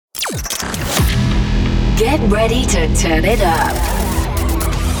Get ready to turn it up.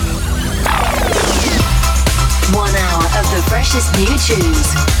 1 hour of the freshest new tunes,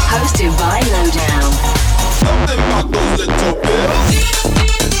 hosted by Lowdown. Something about those little bills.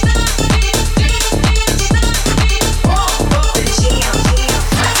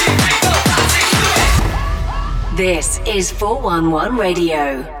 This is 411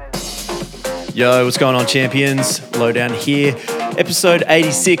 Radio. Yo, what's going on, champions? Lowdown here. Episode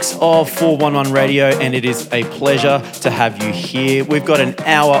 86 of 411 Radio, and it is a pleasure to have you here. We've got an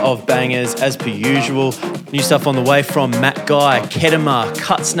hour of bangers as per usual. New stuff on the way from Matt Guy, Kettama,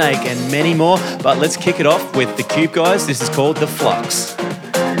 Cut Snake, and many more. But let's kick it off with the Cube guys. This is called The Flux.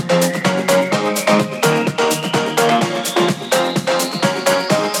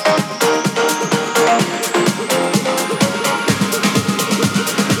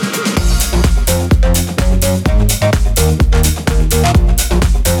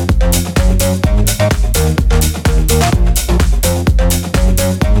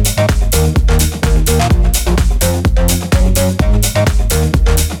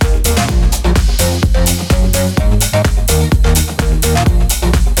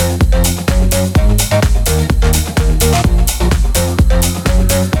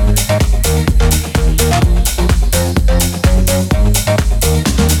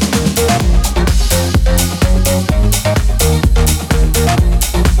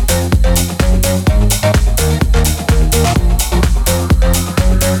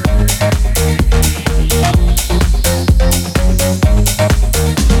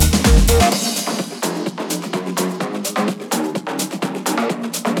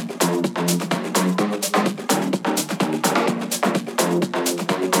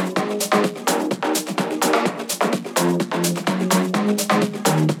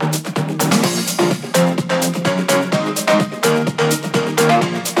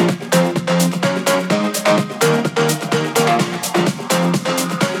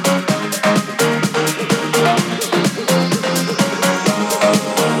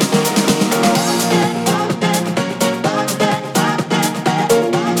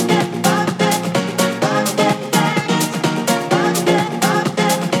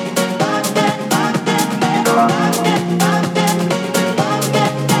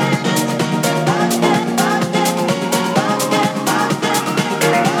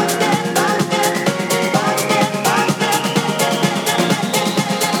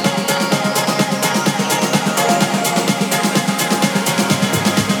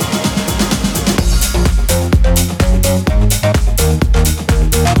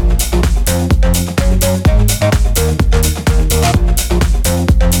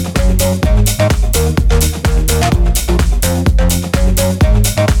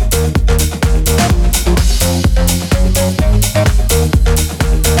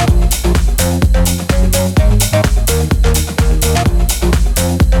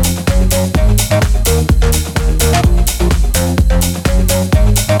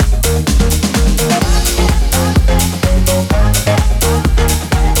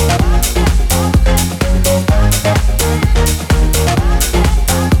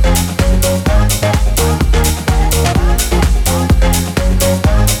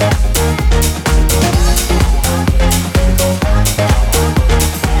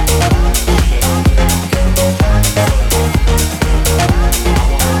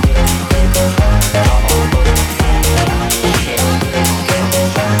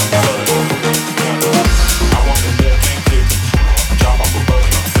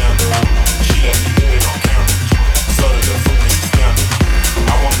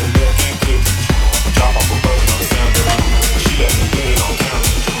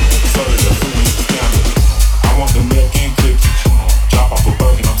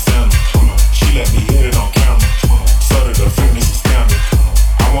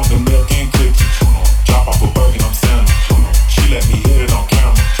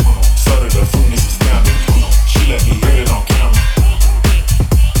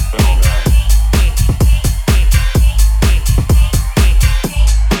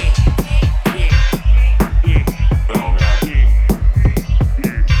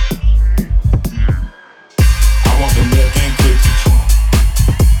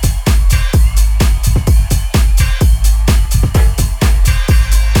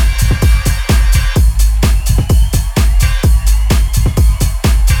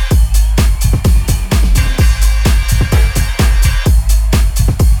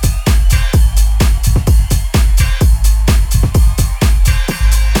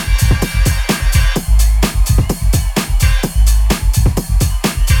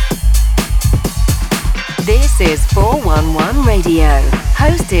 This is 411 Radio,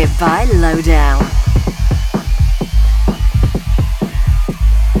 hosted by Lowdown.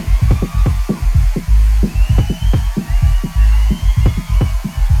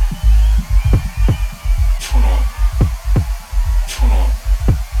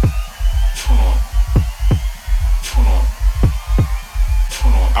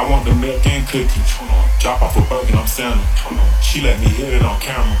 cookie. Drop off a burger, I'm sandal. She let me hit it on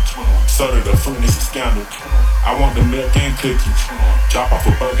camera. Started the fruitness of scandal. I want the milk and cookie. Drop off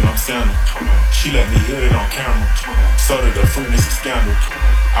a burger, I'm sandal. She let me hit it on camera. Started the fruitness of scandal.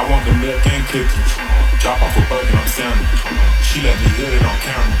 I want the milk and cookie. Drop off a burger, I'm sandal. She let me hit it on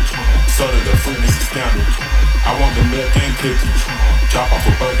camera. Started the fruitness of scandal. I want the milk and cookie. Drop off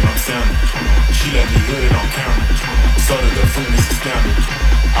a burger, I'm sandal. She let me hit it on camera. Started the fruitness of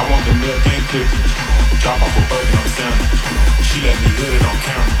scandal. I want the milk and cookie. Drop off a burger, I'm sandal. She let me hit it on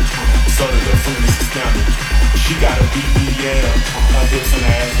camera. Started the fruitness of scandal. She got a BBL. Her hips and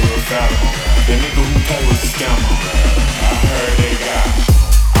her ass a little fatter. The nigga who play was a scammer. I heard they got.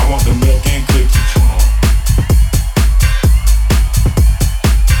 I want the milk and cookie.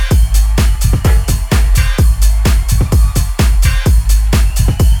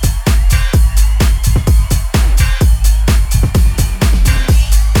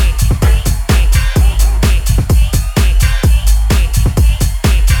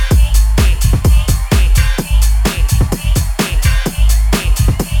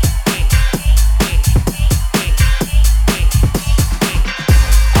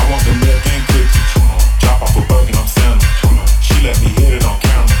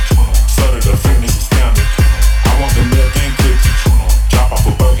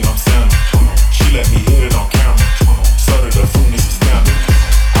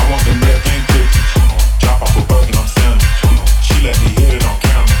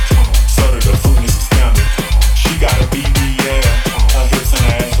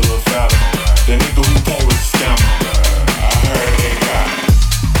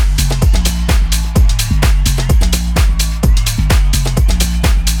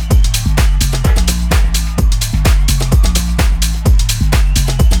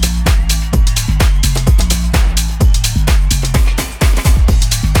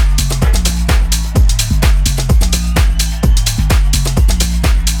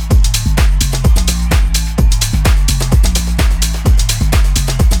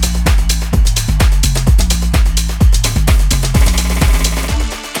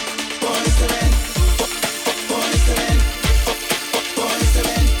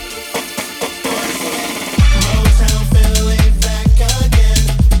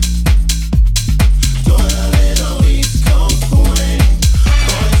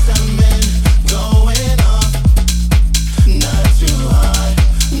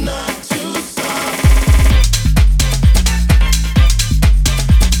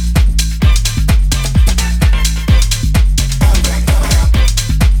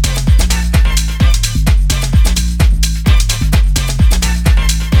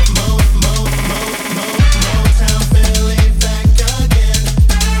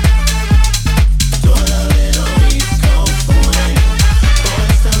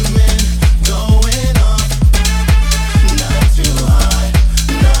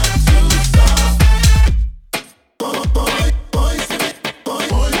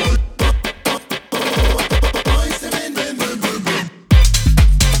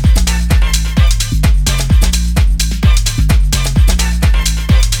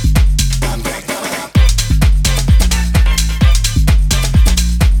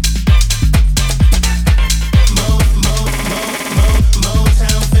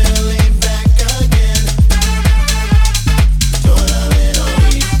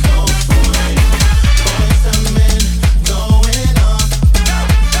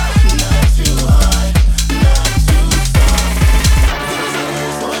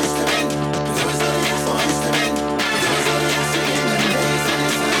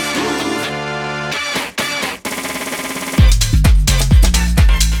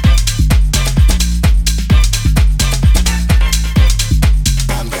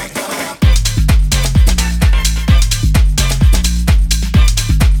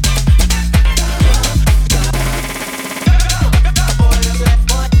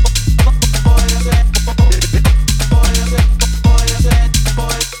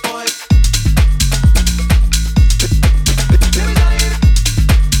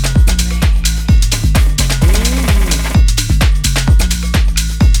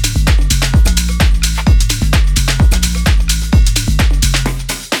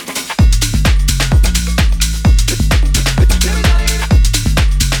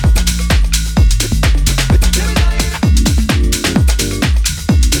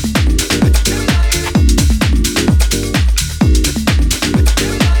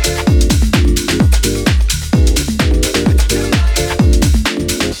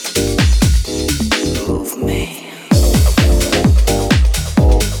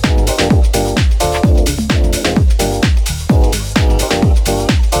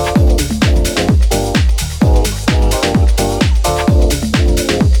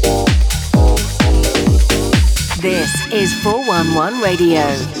 411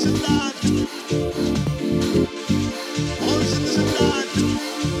 Radio.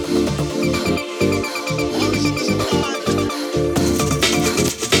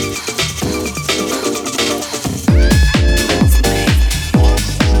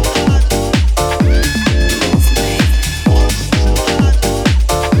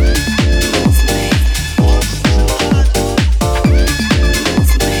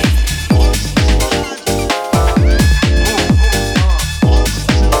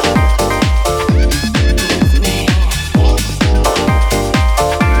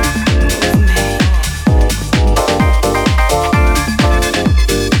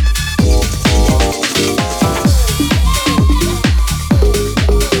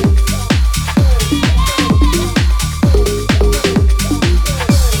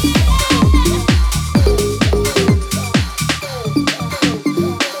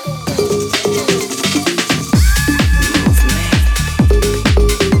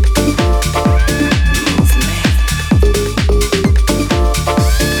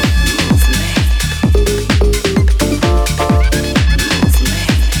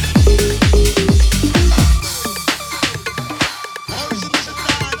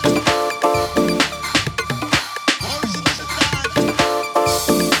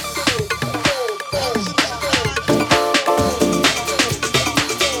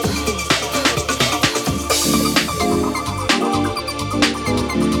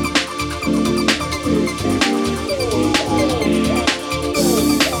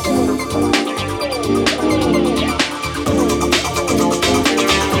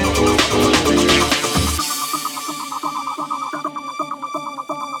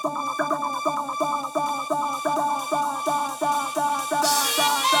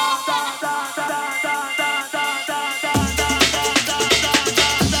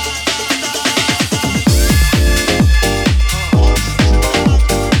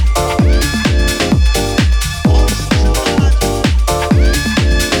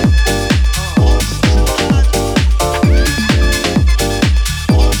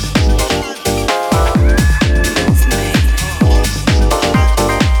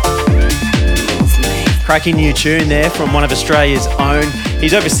 Cracking new tune there from one of Australia's own.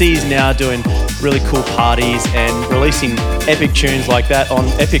 He's overseas now doing really cool parties and releasing epic tunes like that on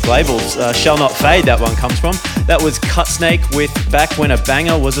epic labels. Shall Not Fade, that one comes from. That was Cut Snake with Back When a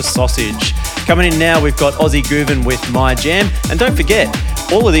Banger Was a Sausage. Coming in now, we've got Aussie Goovin with My Jam. And don't forget,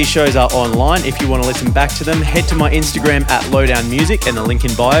 all of these shows are online. If you want to listen back to them, head to my Instagram at Lowdown Music and the link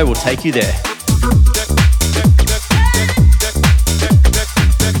in bio will take you there.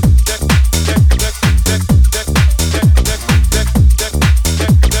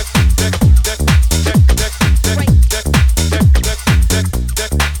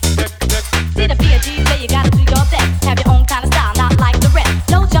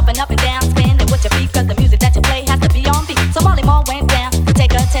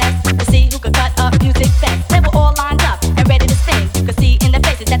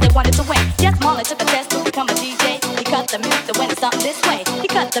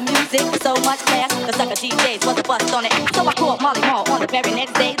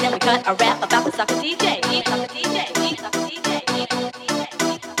 A rap about the sucker DJ.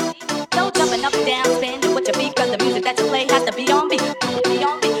 No jumping up and down, spin with your feet, cause the music that you play has to be on beat. Be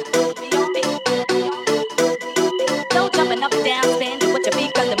on beat, be on beat. No jumping up and down, spin with your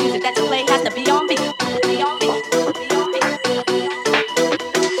feet, cause the music that you play has to be on beat. Be on beat, be on beat.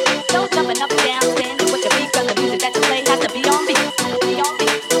 No jumping up and down, spin with your feet, cause the music that you play has to be on beat. Be on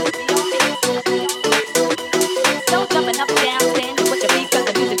beat, be on beat. No jumping up and down, spin with your feet, cause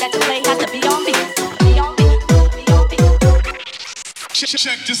the music that you play has to be on beat. Be on beat, be on beat.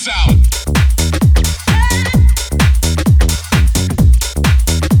 Check this out.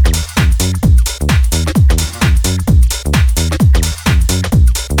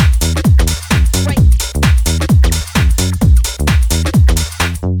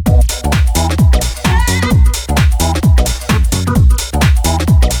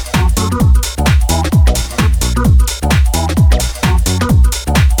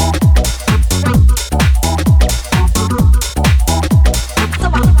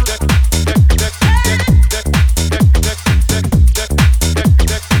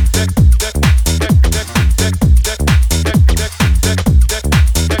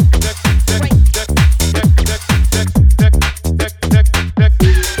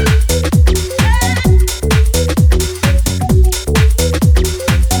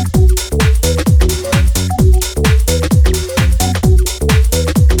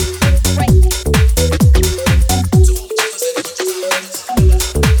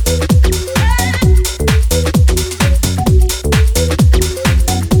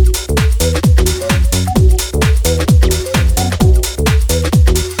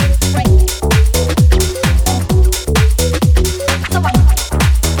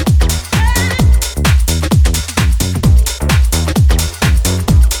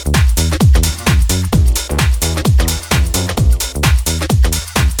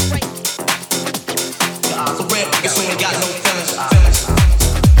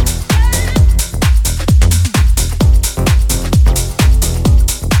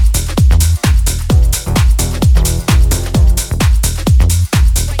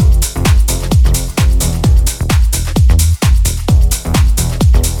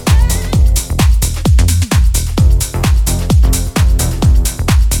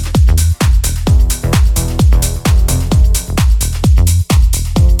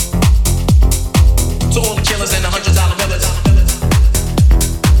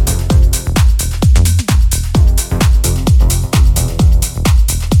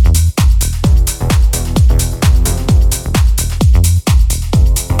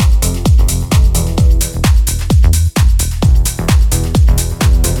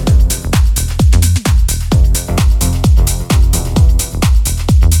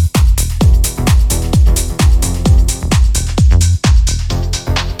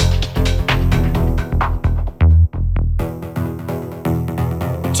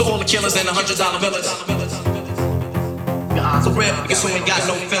 killers and $100 billers. For real, niggas who ain't got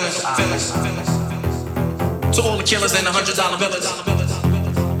no feelings. To all the killers and $100 billers.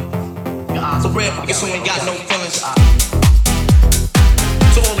 For real, niggas who ain't got no feelings.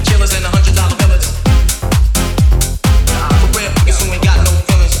 To all the killers and $100 billers. For real, niggas who ain't got no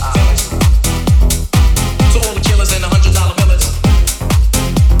feelings. To all the killers and $100 billers.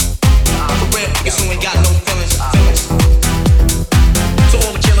 For real, niggas who ain't got no feelings. To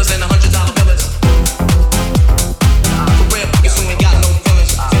all the killers and $100 billers. For real, niggas who ain't got no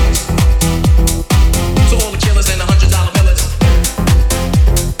feelings. To all the killers and $100 billers.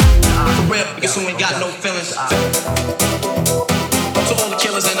 For real, niggas who ain't got no feelings. To all the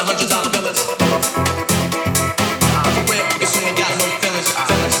killers and $100 billers. For real, niggas who ain't got no feelings.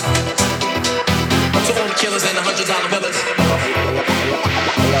 To all the killers and $100 billers.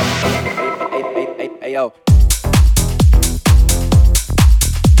 Hey, yo.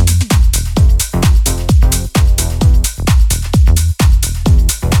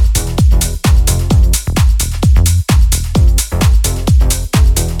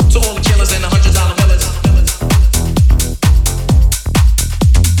 To all the killers and $100 billers.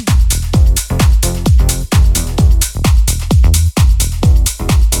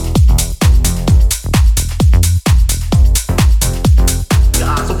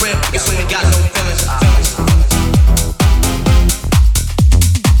 For real, niggas who ain't got no feelings.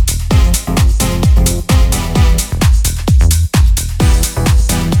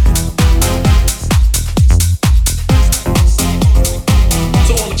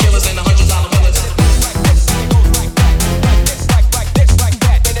 To all the killers and $100 billers.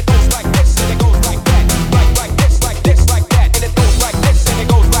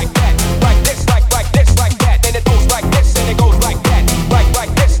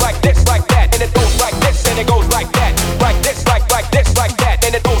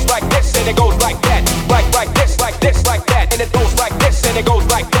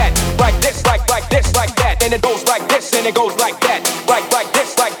 And it goes like this, and it goes like that. Like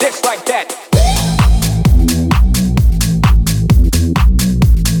this, like this, like that.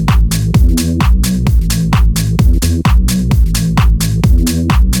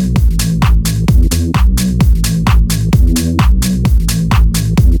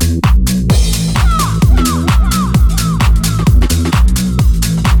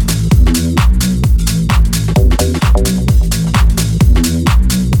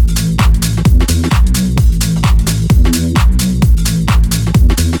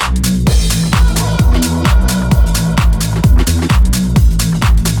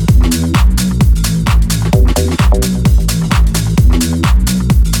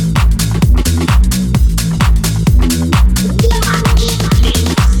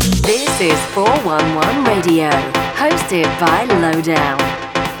 This is 411 Radio, hosted by Lowdown.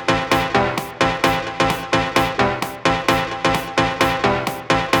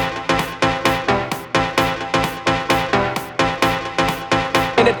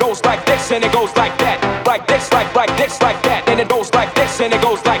 And it goes like this, and it goes like that. Like this, like this, like that. And it goes like this, and it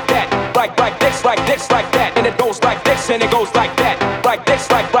goes like that. Like this, like this, like that. And it goes like this, and it goes like that. Like this,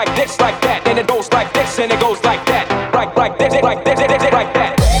 like this, like that. And it goes like this, and it goes like that. Like this, like this, like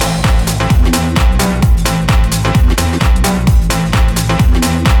that.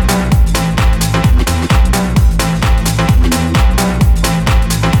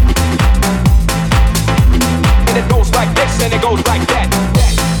 And it goes like this, and it goes like that.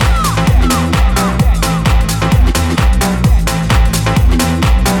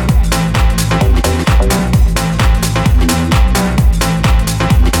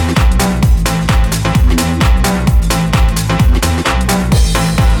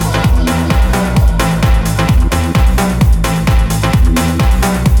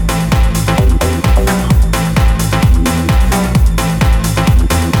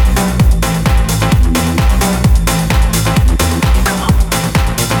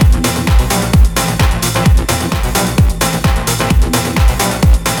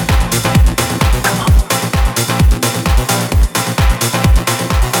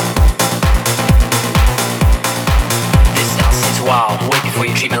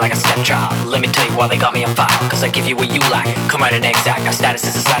 Let me tell you why they got me on fire. Cause I give you what you like. Come right and exact. Our status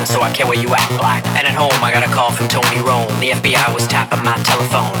is a status, so I care where you act black. And at home, I got a call from Tony Rome. The FBI was tapping my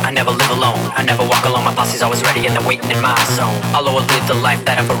telephone. I never live alone. I never walk alone. My posse's always ready and they're waiting in my zone. Although I live the life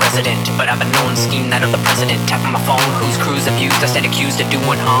that of a resident, but I've been known scheme that of the president. Tapping my phone, whose crews abused. I stand accused of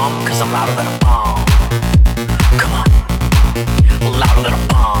doing harm. Cause I'm louder than a bomb. Come on. Louder than a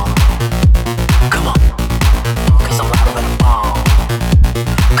bomb. Come on. Cause I'm louder than a bomb.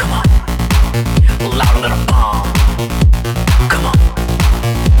 Come on. Louder than a bomb. Come on.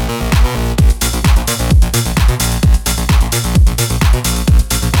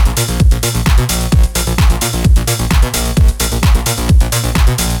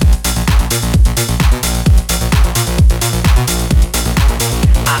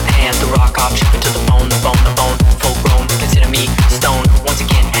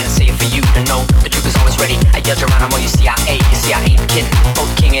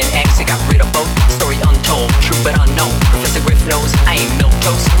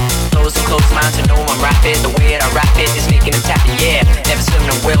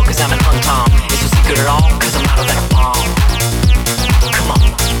 cause I'm an untom. Is it secret at all? Cause I'm louder than a bomb. Come on.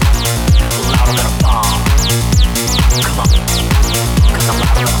 Louder than a bomb. Come on. Cause I'm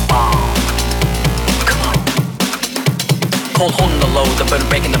louder than a bomb. Come on. Cold holding the load, the burden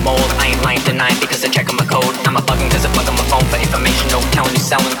breaking the mold. I ain't lying denying because I check on my code. I'm a bugging cause I plug on my phone for information. No telling you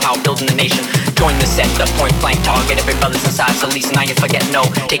selling power, building the nation. Join the set, the point blank target. Every brother's inside, so at least now you forget no.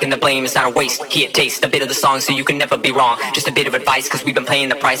 Taking the blame is not a waste. Here, taste a bit of the song so you can never be wrong. Just a bit of advice cause we've been paying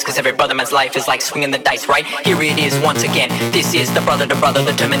the price. Cause every brother man's life is like swinging the dice, right? Here it is once again. This is the brother,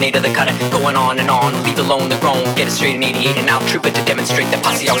 the terminator, the cutter. Going on and on, leave alone the grown. Get it straight in 88 and I'll troop it to demonstrate the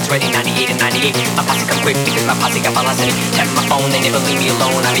posse always ready. 98 and 98. My posse come quick because my posse got velocity. Tap my phone, they never leave me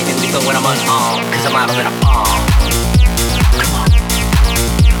alone. I'm even lethal when I'm unarmed. Cause I'm louder than a bomb. Come on.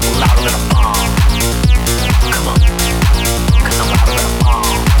 Louder than a bomb. Come on. Cause I'm louder than a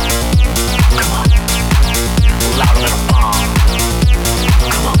bomb. Come on. Louder than a bomb.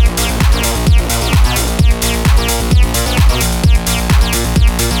 Come on.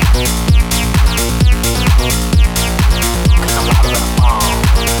 Cause I'm louder than a bomb.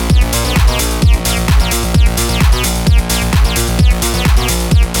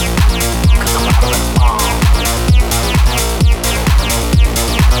 Cause I'm louder than a bomb.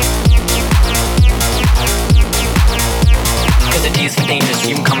 Cause the D is for dangerous,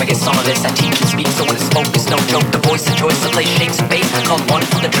 you can come and get some of this. I teach and speak, so when it's focused, no joke. The voice of choice, the place shakes and bass. Call one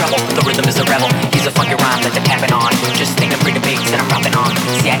for the treble, the rhythm is a rebel. He's a funky rhyme that they're tapping on. Just think of free debates that I'm rapping on.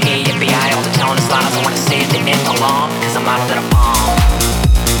 CIA, FBI, all the telling us lies. I wanna say it, they end along. Cause I'm louder than a bomb.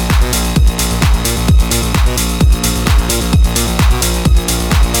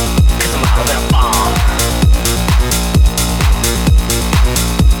 Cause I'm louder than a bomb.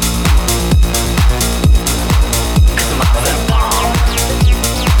 Cause I'm louder than a bomb. Come on. Cause I'm louder than a bomb.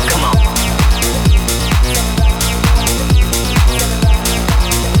 Cause I'm louder than a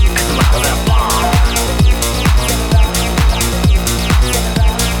bomb. Cause I'm louder than a bomb.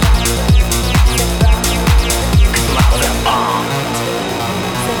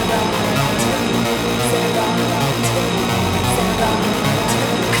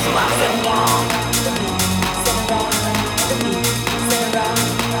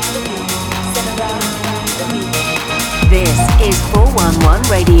 This is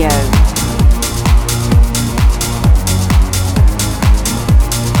 411 Radio.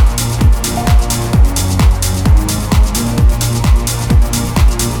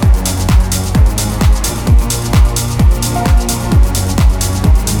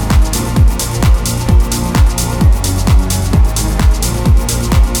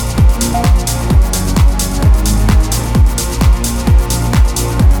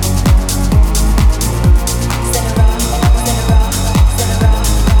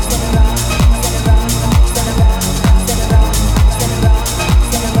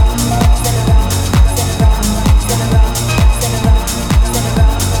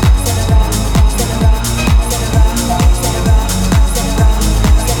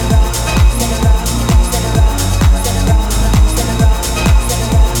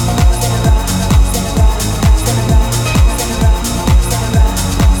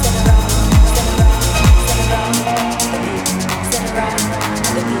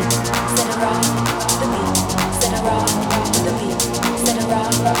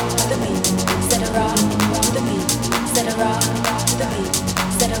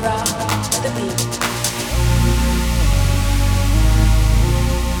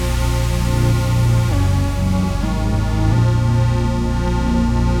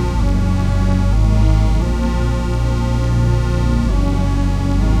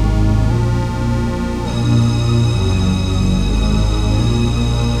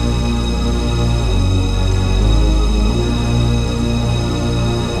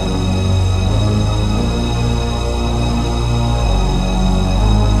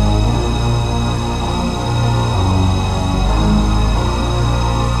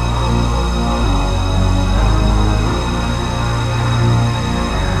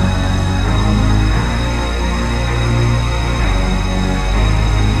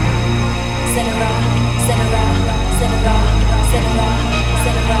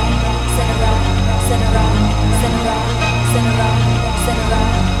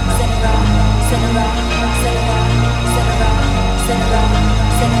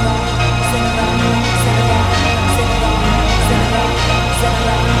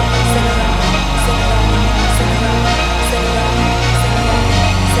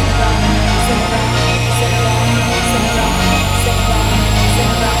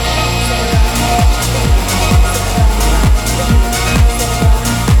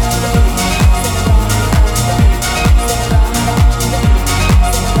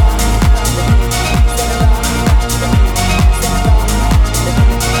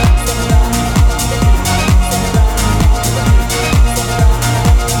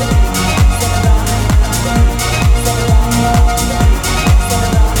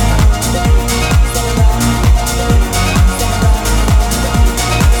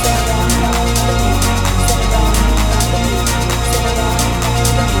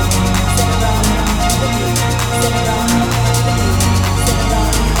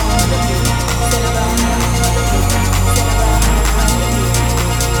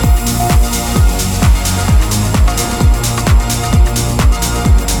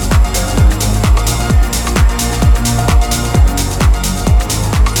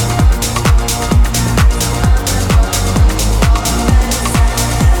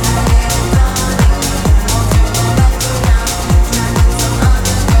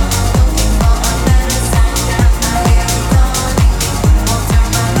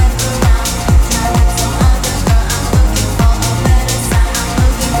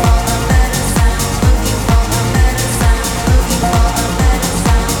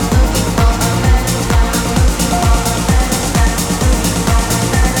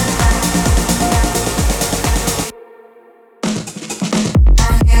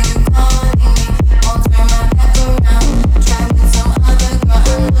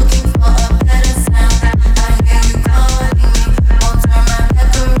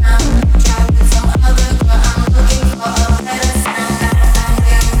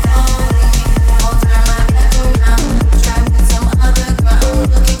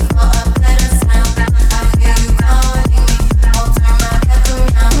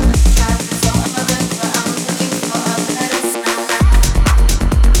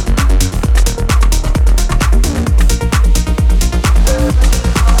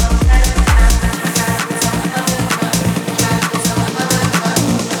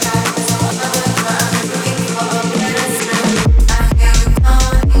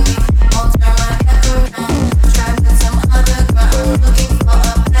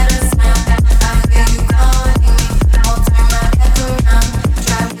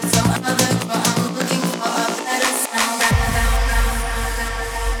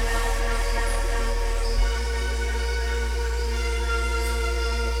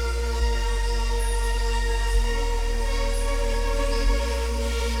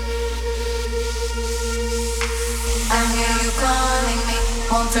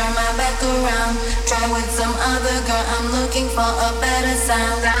 won't turn my back around. Try with some other girl, I'm looking for a better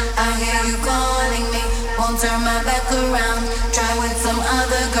sound. I hear you calling me, won't turn my back around. Try with some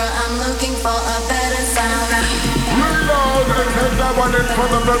other girl, I'm looking for a better sound. Reload and take that one in from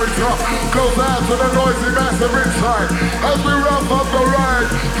the very top. Goes out to the noisy massive inside. As we wrap up the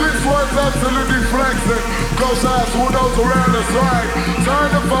ride, this one's absolutely flexing. Goes out to those around the side. Time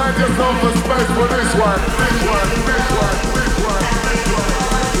to find yourself a space for this one. This one, this one, this one, this one.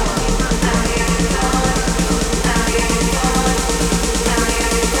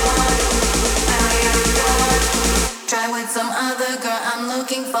 Try with some other girl, I'm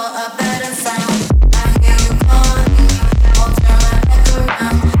looking for a better sound. I hear you calling me, won't turn my back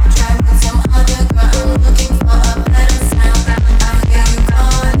around. Try with some other girl, I'm looking for a better sound. I hear you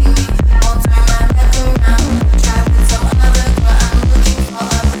calling me, won't turn my back around. Try with some other girl, I'm looking for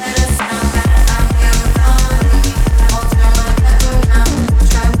a better sound. I hear you calling me, won't turn my back around.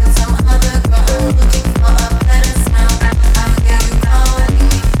 Try with some other girl, I'm looking for a better sound. I hear you calling me, won't turn my back around. Try with some other girl, I'm looking for a better sound. I hear you calling me,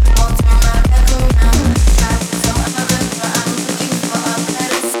 won't turn my back around. Try with some other girl, I'm looking for a better sound.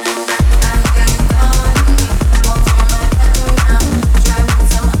 I hear you calling me, won't turn my back around. Try with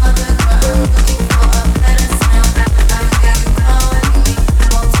some other girl, I'm looking for a better sound. I hear you calling me, won't turn my back around. Try with some other girl, I'm looking for a better sound. I hear you calling me,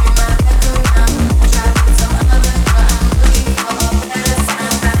 won't turn my back around. Try with some other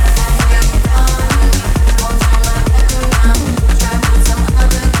girl, I'm looking for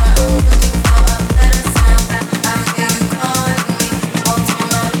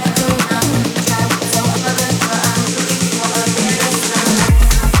a better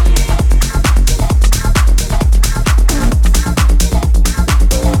sound.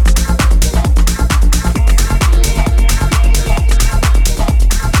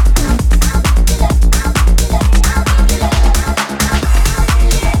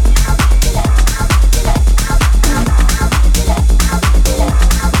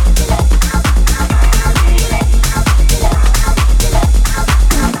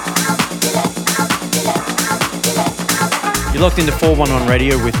 You're locked into 411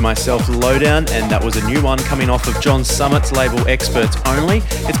 Radio with myself, Lowdown, and that was a new one coming off of John Summit's label Experts Only.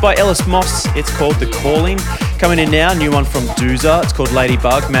 It's by Ellis Moss. It's called The Calling. Coming in now, new one from Dooza. It's called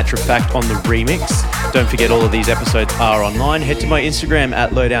Ladybug, matter of fact, on the remix. Don't forget all of these episodes are online. Head to my Instagram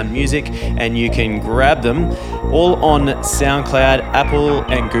at Lowdown Music and you can grab them all on SoundCloud, Apple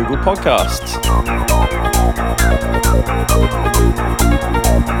and Google Podcasts.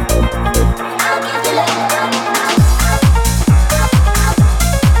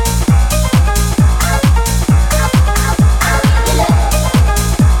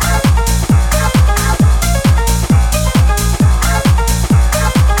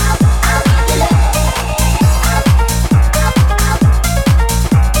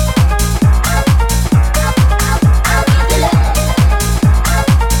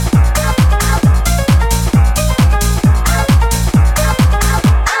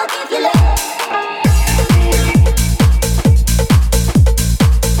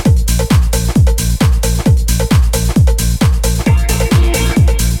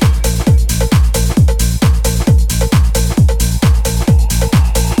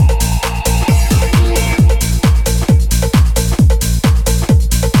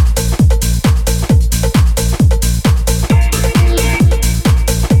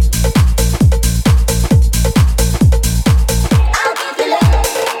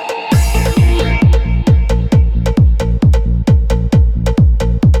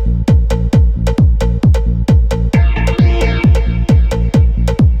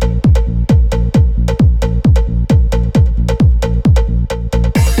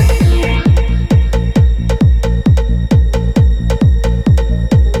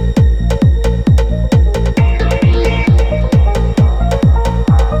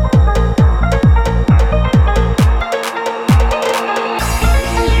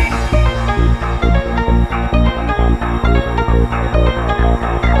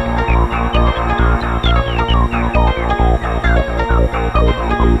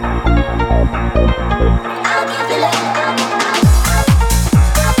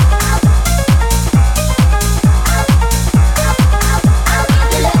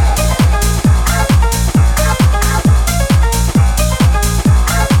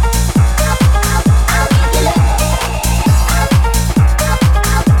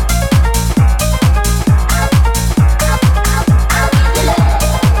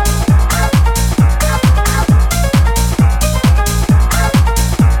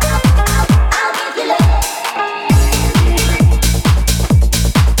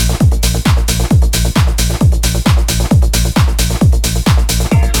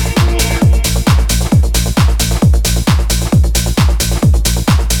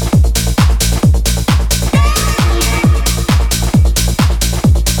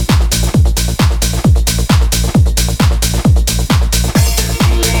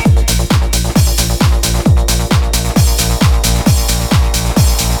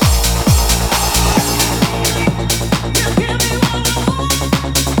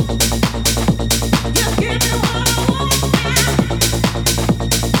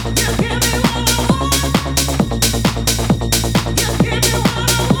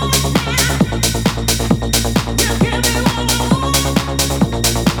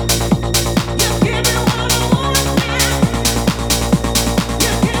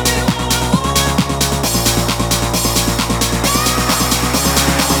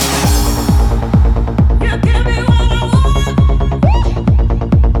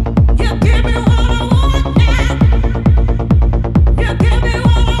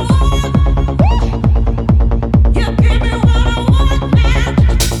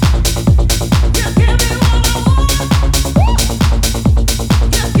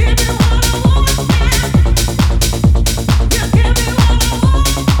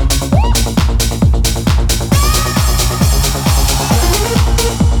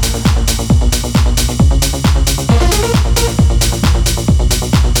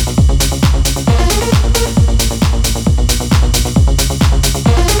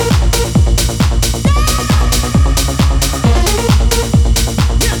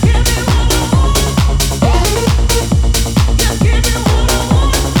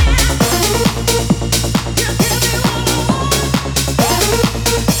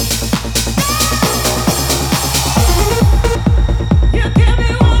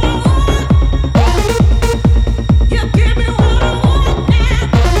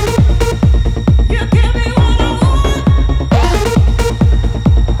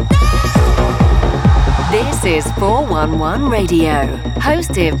 is 411 Radio,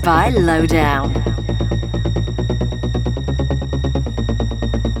 hosted by Lowdown.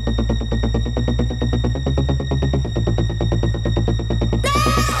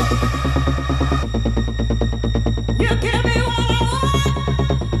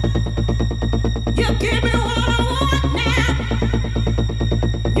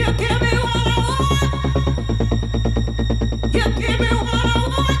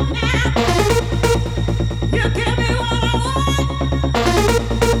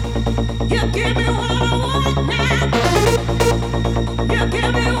 Give me one.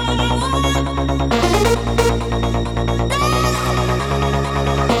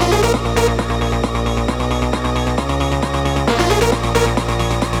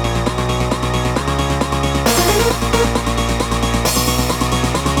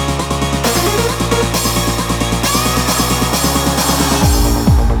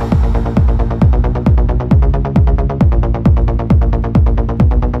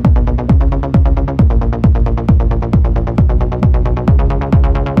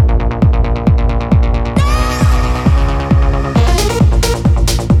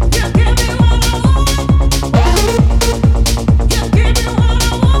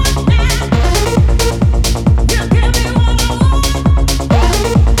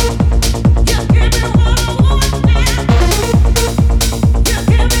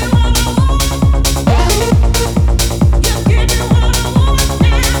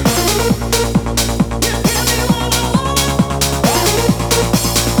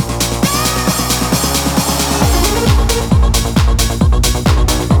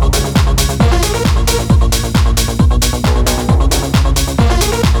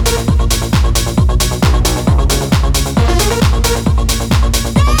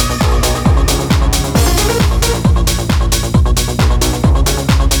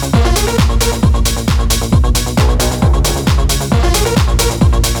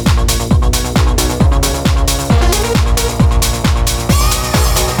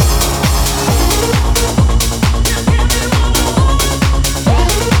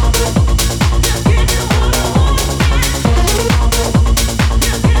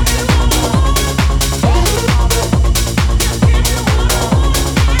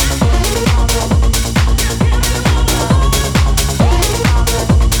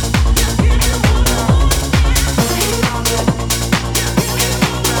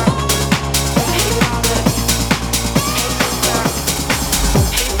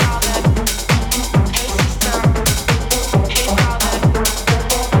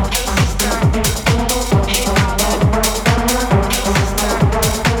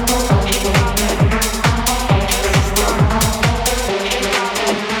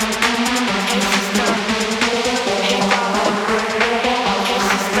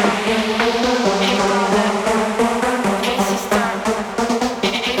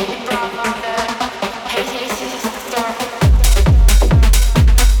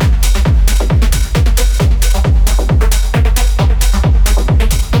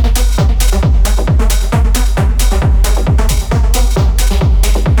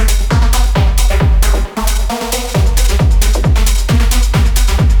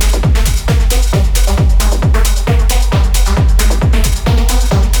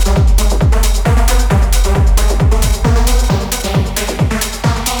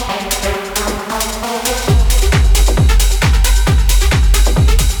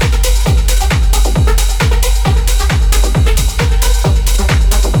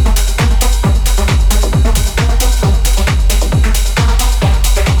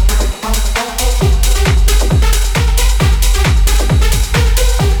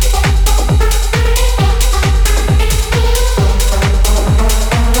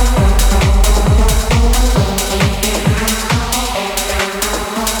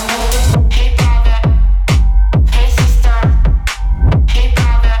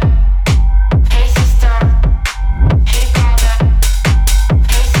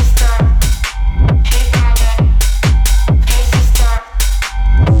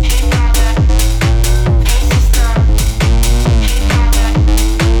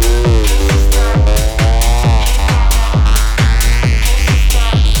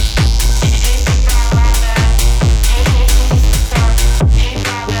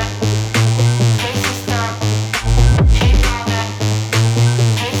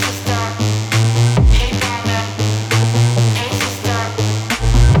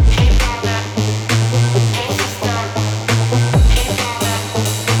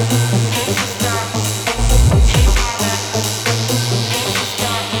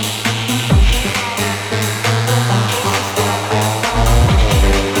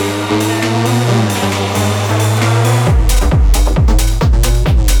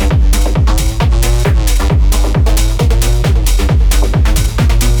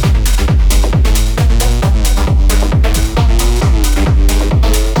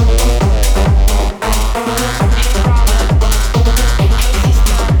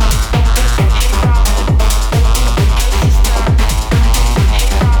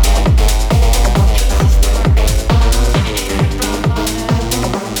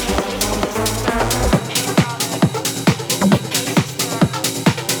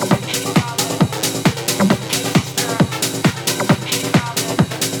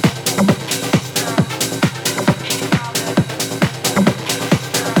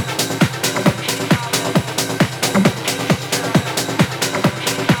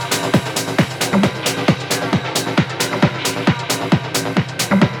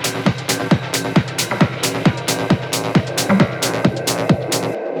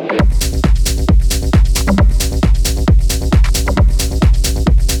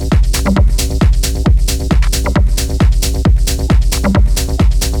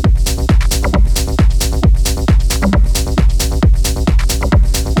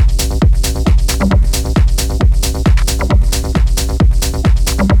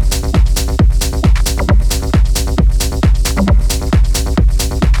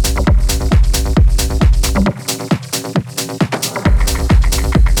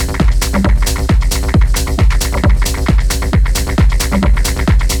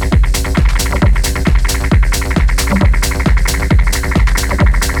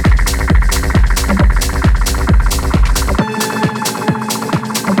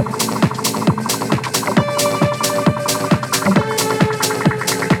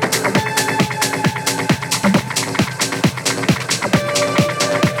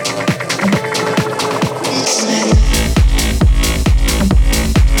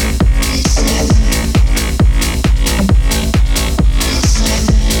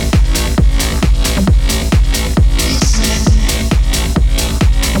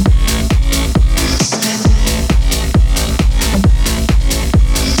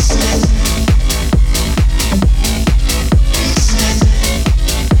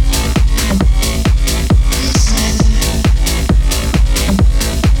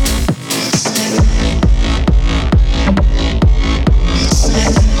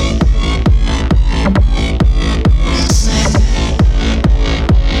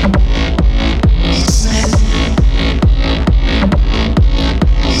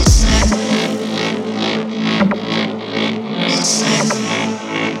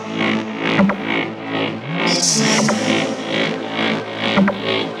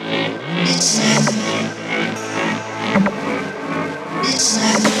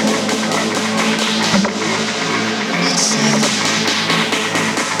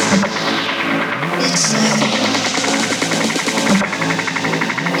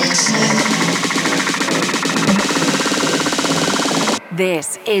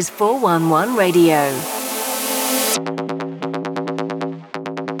 is 411 Radio.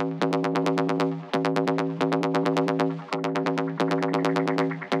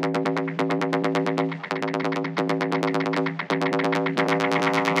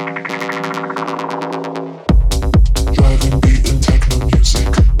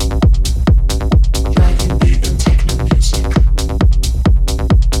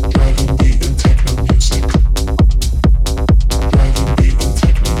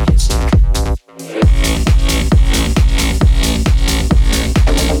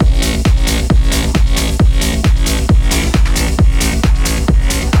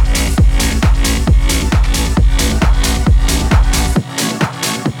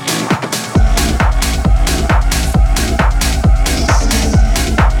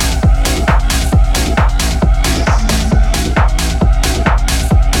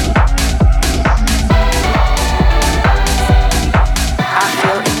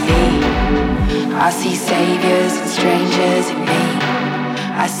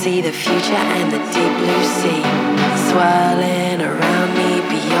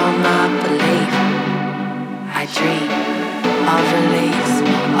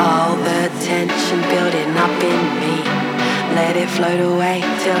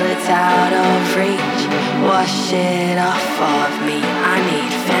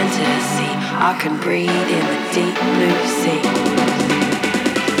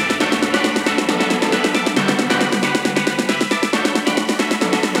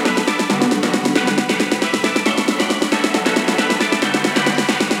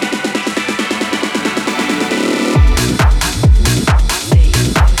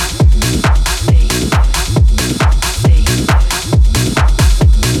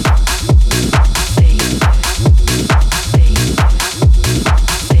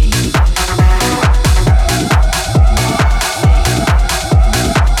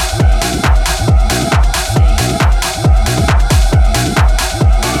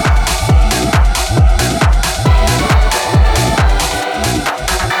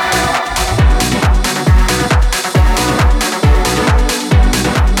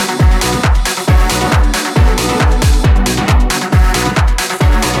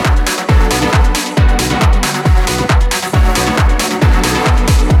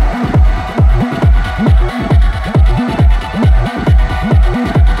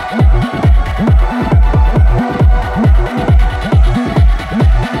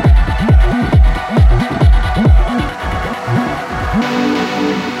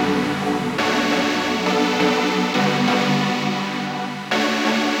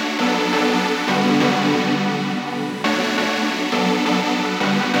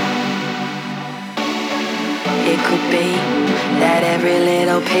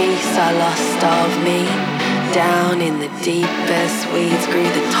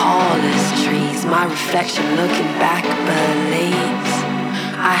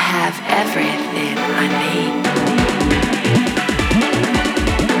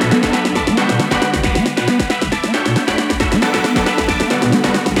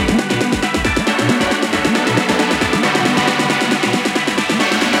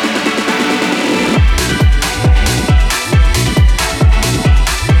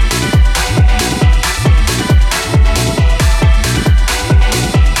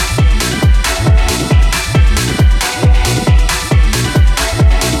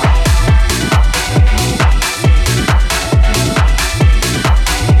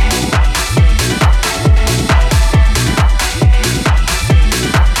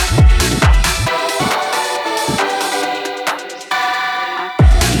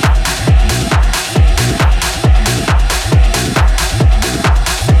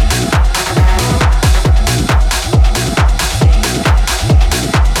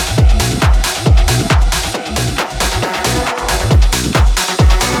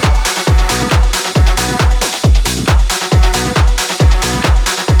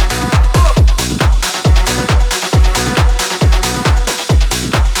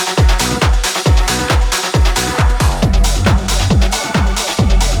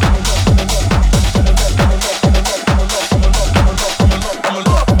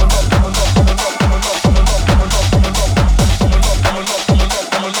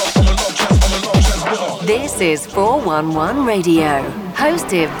 This is 411 Radio,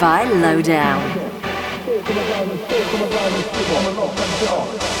 hosted by Lowdown.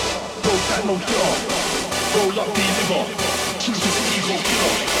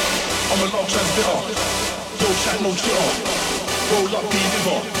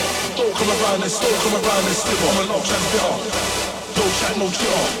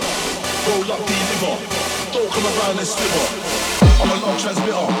 Roll up, deliver. Don't come around and sliver. I'm a long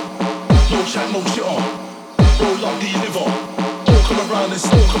transmitter. No chat, no chitter. Roll up, deliver. Don't come around this,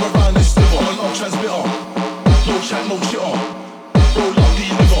 don't come around this sliver. I'm a long transmitter. No chat, no chitter. Roll up,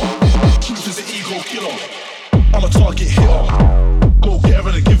 deliver. Truth is an ego killer. I'm a target hitter. Go get her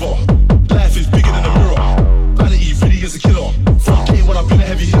and a giver. Life is bigger than a mirror. Vanity really is a killer. Front game when I've been a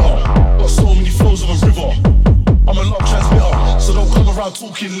heavy hitter. Got so many flows of a river. I'm a long transmitter, so don't come around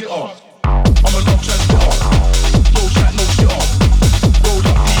talking litter. I'm a long transmitter. No chat, no chitter. Roll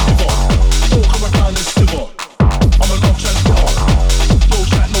up, deliver. Don't come around and sliver. I'm a long transmitter. No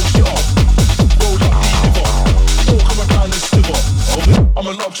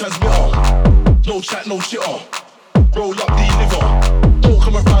chat, no chitter. Roll up, deliver. Don't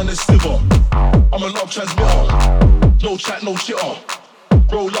come around and sliver. I'm a long transmitter. No chat, no chitter.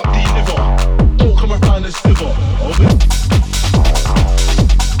 Roll up, deliver. Don't come around and sliver.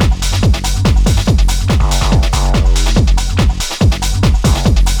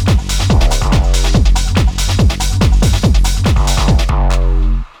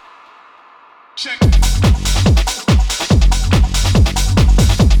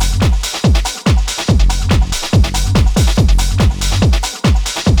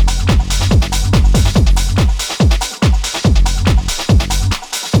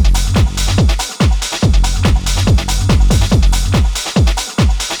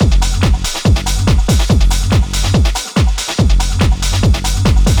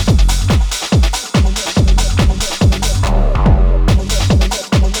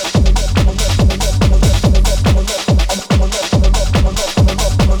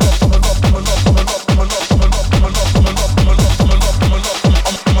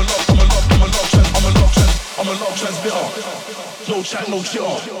 I'm a long transmitter. No chat, no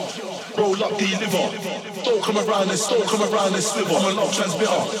chitter. Roll up, deliver. Don't come around and sliver. Don't come around and sliver. I'm a long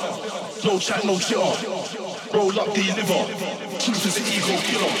transmitter. No chat, no chitter. Roll up, deliver. Truth is an ego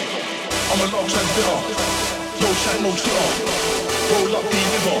killer. I'm a long transmitter. No chat, no chitter. Roll up,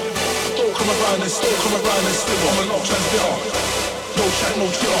 deliver. Don't come around and sliver. I'm a long transmitter. No chat, no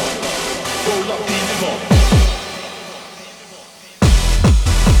chitter. Roll up, deliver.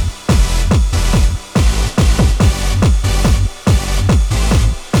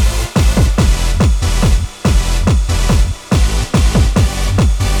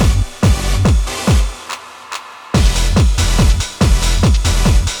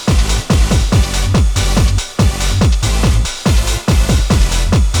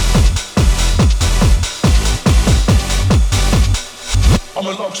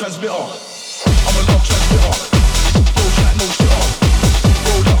 Transmitter. I'm a long transmitter. No chat, no chitter.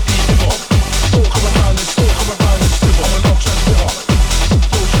 Roll up, deliver. Don't come around and sliver. I'm a long transmitter.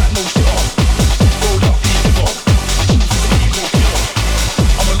 No chat, no chitter. Roll up, deliver. Truth is an ego killer.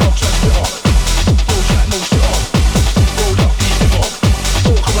 I'm a long transmitter. No chat, no chitter. Roll up, deliver.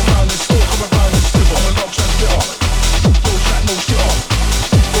 Don't come around and sliver. I'm a long transmitter. No chat, no chitter.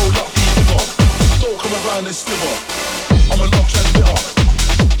 Roll up, deliver. Don't come around and sliver. I'm a long transmitter.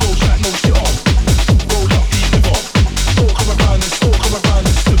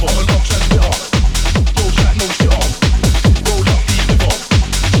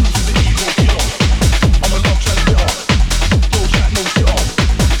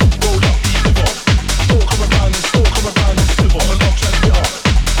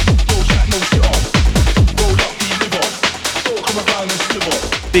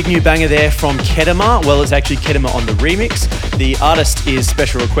 Big new banger there from Kettama. Well, it's actually Kettama on the remix. The artist is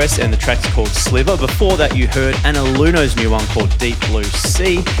Special Request and the track's called Sliver. Before that, you heard Anna Luno's new one called Deep Blue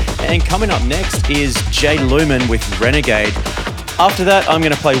Sea. And coming up next is Jay Lumen with Renegade. After that, I'm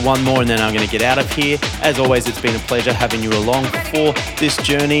going to play one more and then I'm going to get out of here. As always, it's been a pleasure having you along for this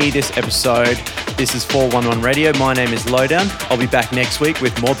journey, this episode. This is 411 Radio. My name is Lowdown. I'll be back next week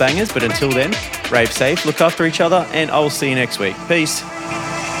with more bangers, but until then, rave safe, look after each other, and I will see you next week. Peace.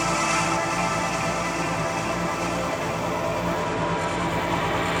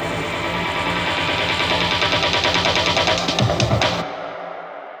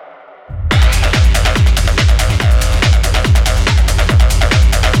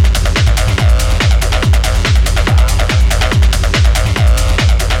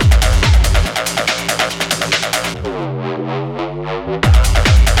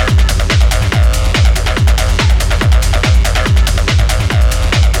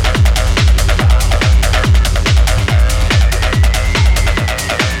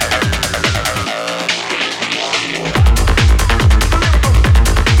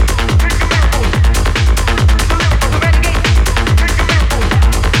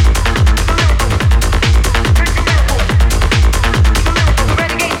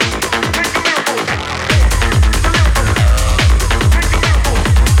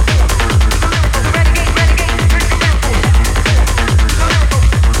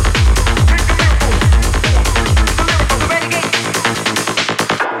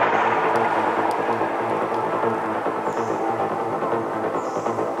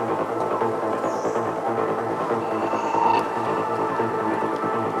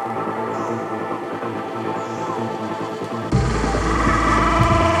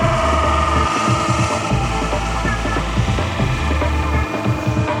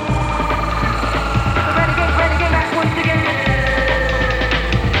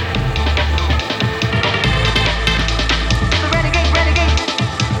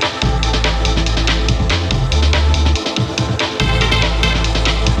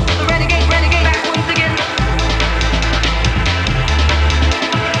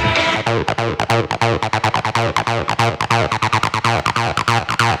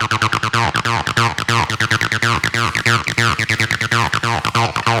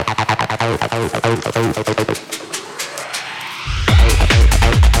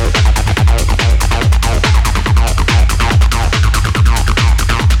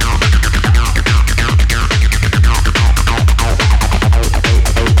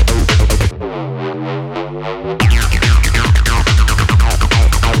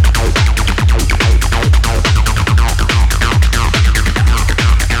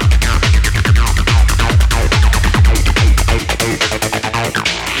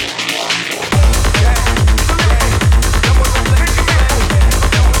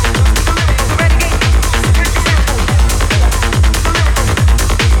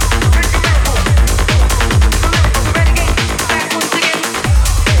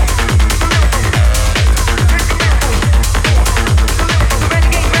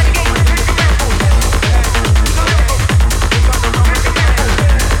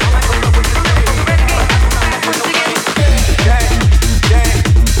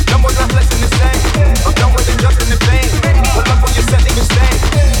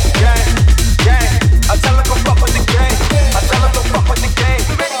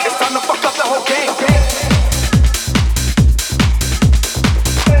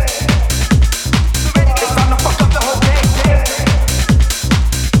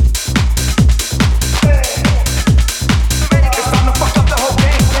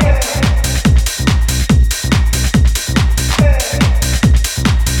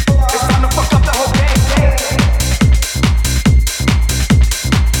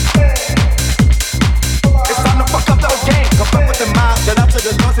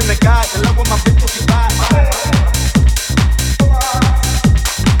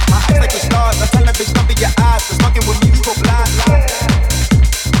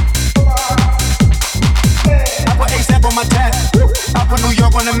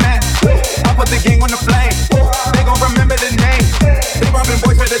 gang on the flame. They gon' remember the name. They robbing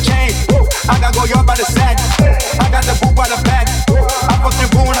boys with the chain. I got go yard by the sack. I got the boot by the back. I fucked your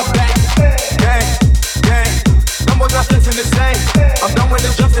boo in the back. Gang, gang. Them boys are fixing the same. I'm done with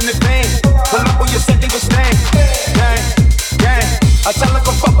the jumps in the pain. Pull up on your set, they gon' stain. Gang, gang. I tell them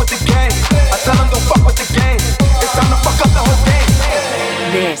go fuck with the game. I tell them go fuck with the game. It's time to fuck up the whole game.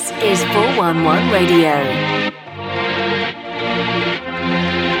 This is 411 Radio.